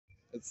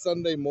It's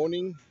Sunday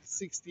morning,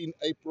 16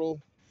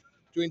 April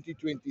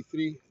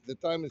 2023. The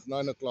time is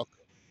 9 o'clock.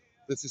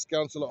 This is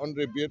Councillor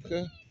André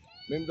Beetge,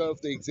 member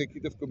of the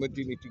Executive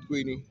Committee in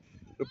eThekwini,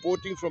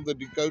 reporting from the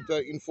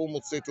Dakota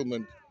informal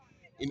settlement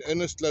in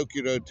Ernest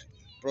Loki Road,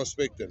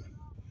 Prospecton.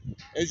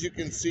 As you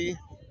can see,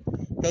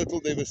 total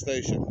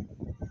devastation.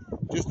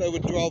 Just over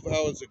 12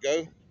 hours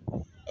ago,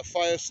 a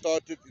fire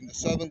started in the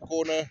southern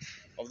corner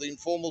of the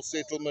informal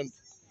settlement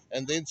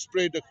and then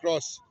spread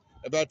across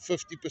about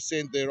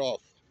 50% thereof.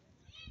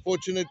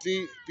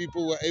 Fortunately,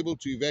 people were able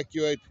to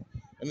evacuate,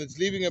 and it's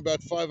leaving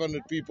about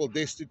 500 people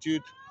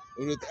destitute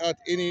and without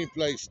any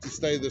place to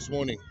stay this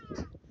morning.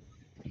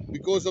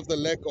 Because of the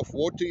lack of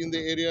water in the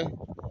area,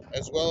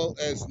 as well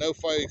as no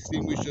fire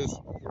extinguishers,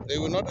 they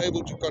were not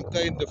able to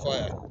contain the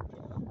fire,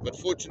 but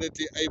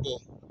fortunately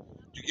able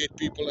to get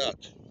people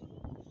out.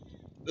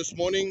 This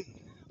morning,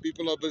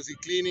 people are busy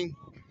cleaning.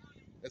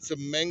 It's a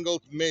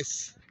mangled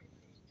mess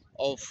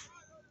of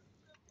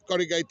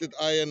corrugated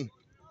iron,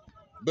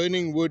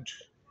 burning wood,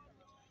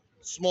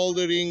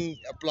 smoldering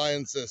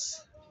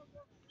appliances.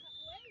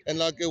 And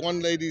like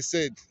one lady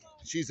said,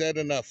 she's had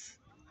enough.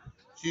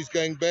 She's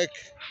going back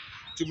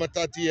to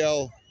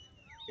Matatiel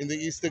in the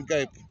Eastern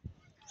Cape.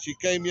 She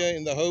came here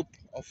in the hope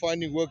of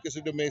finding work as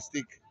a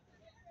domestic.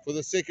 For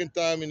the second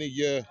time in a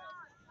year,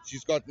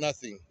 she's got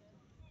nothing.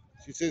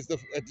 She says that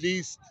at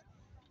least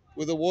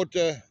with the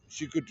water,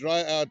 she could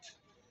dry out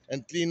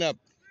and clean up.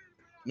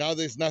 Now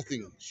there's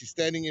nothing. She's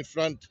standing in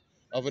front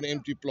of an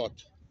empty plot.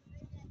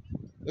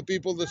 The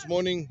people this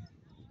morning,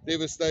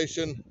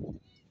 devastation,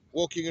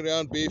 walking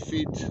around bare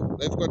feet.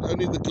 They've got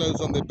only the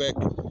clothes on their back.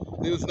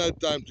 There was no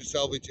time to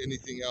salvage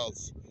anything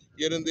else.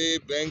 Here and there,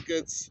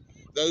 blankets.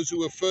 Those who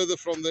were further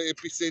from the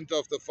epicenter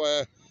of the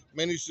fire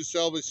managed to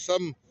salvage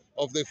some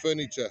of their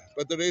furniture,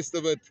 but the rest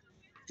of it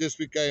just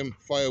became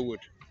firewood.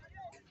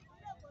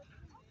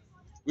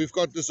 We've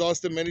got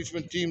disaster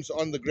management teams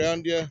on the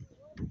ground here.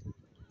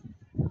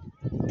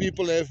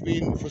 People have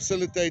been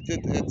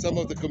facilitated at some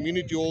of the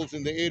community halls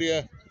in the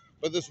area,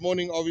 but this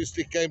morning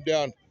obviously came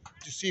down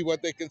to see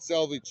what they can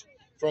salvage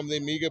from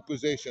their meager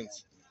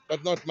possessions,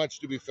 but not much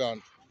to be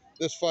found.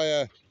 This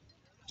fire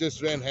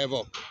just ran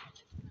havoc.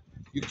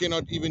 You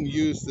cannot even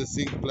use the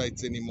zinc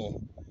plates anymore.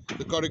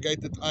 The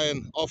corrugated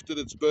iron, after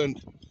it's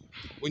burned,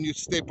 when you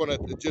step on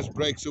it, it just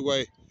breaks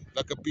away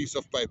like a piece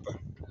of paper.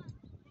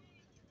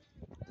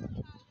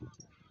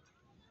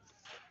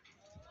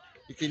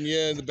 You can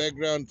hear in the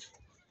background,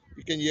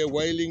 you can hear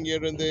wailing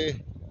here and there,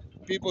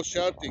 people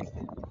shouting,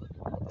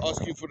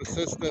 asking for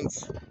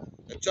assistance,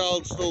 a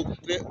child still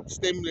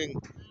stumbling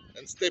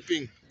and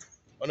stepping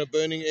on a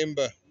burning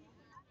ember.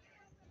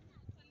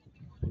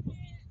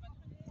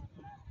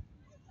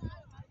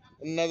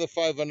 Another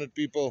 500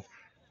 people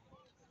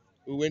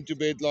who went to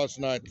bed last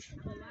night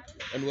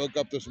and woke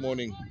up this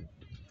morning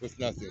with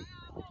nothing.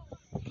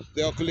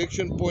 There are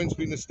collection points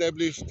being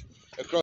established